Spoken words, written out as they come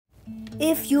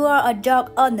If you are a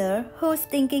dog owner who's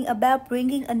thinking about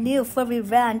bringing a new furry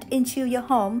friend into your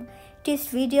home, this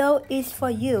video is for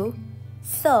you.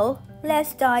 So,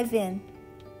 let's dive in.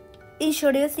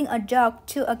 Introducing a dog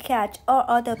to a cat or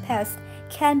other pets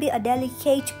can be a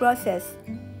delicate process.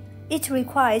 It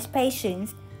requires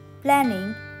patience,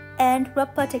 planning, and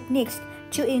proper techniques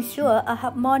to ensure a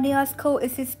harmonious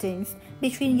coexistence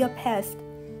between your pets.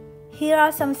 Here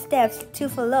are some steps to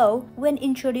follow when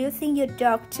introducing your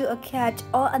dog to a cat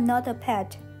or another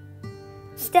pet.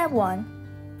 Step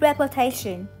 1.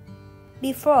 Reputation.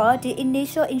 Before the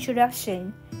initial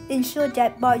introduction, ensure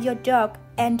that both your dog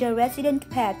and the resident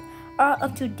pet are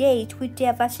up to date with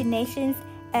their vaccinations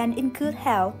and in good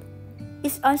health.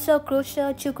 It's also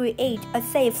crucial to create a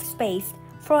safe space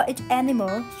for each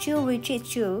animal to retreat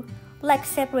to, like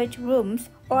separate rooms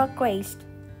or crates.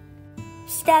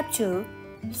 Step 2.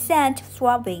 Scent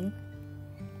swapping.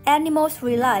 Animals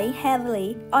rely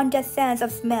heavily on the sense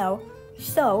of smell,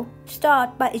 so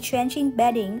start by exchanging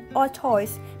bedding or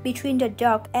toys between the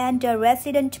dog and the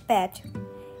resident pet.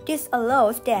 This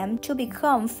allows them to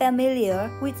become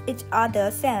familiar with each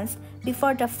other's scents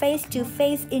before the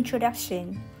face-to-face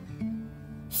introduction.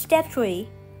 Step 3.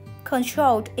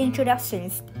 Controlled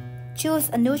introductions. Choose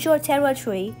a neutral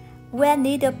territory where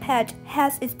neither pet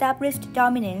has established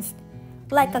dominance,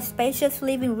 like a spacious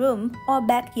living room or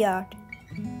backyard.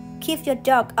 Keep your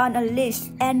dog on a leash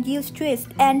and use treats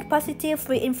and positive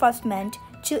reinforcement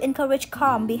to encourage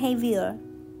calm behavior.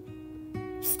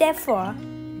 Step 4.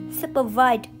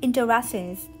 Supervised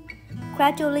interactions.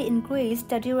 Gradually increase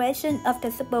the duration of the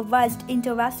supervised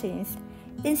interactions,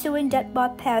 ensuring that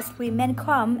both pets remain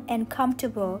calm and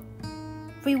comfortable.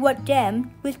 Reward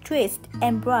them with treats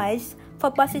and bribes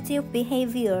for positive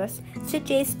behaviors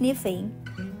such as sniffing,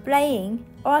 playing,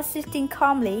 or sitting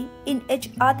calmly in each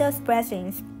other's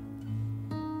presence.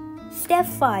 Step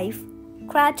 5.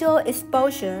 Gradual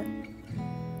exposure.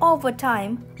 Over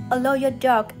time, allow your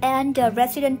dog and the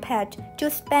resident pet to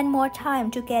spend more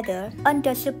time together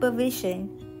under supervision.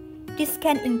 This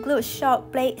can include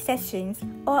short play sessions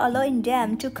or allowing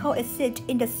them to coexist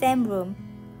in the same room.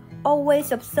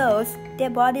 Always observe their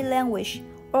body language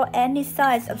or any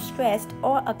signs of stress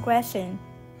or aggression.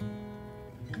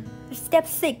 Step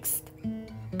 6.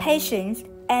 Patience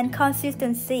and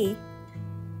consistency.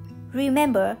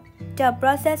 Remember, the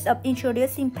process of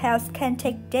introducing pets can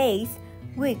take days,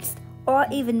 weeks, or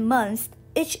even months.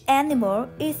 Each animal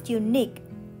is unique,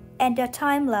 and the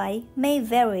timeline may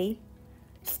vary.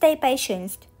 Stay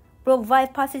patient,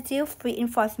 provide positive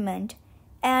reinforcement,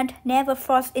 and never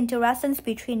force interactions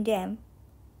between them.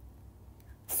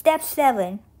 Step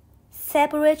 7.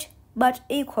 Separate but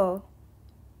equal.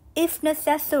 If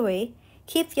necessary,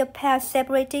 keep your pets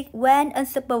separated when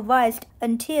unsupervised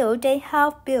until they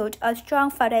have built a strong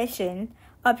foundation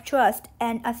of trust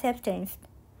and acceptance.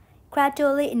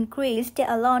 Gradually increase their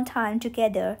alone time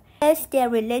together as their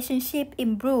relationship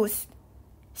improves.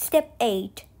 Step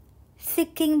 8.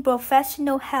 Seeking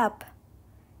professional help.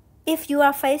 If you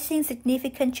are facing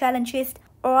significant challenges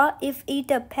or if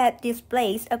either pet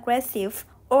displays aggressive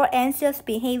or anxious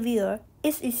behavior,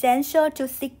 it's essential to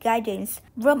seek guidance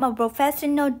from a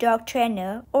professional dog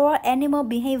trainer or animal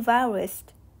behaviorist.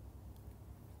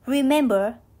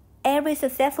 Remember, every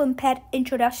successful pet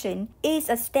introduction is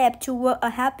a step toward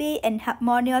a happy and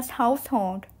harmonious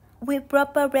household. With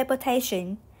proper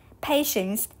reputation,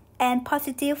 patience, and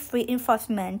positive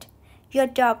reinforcement, your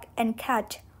dog and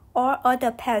cat or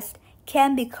other pets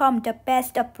can become the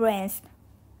best of friends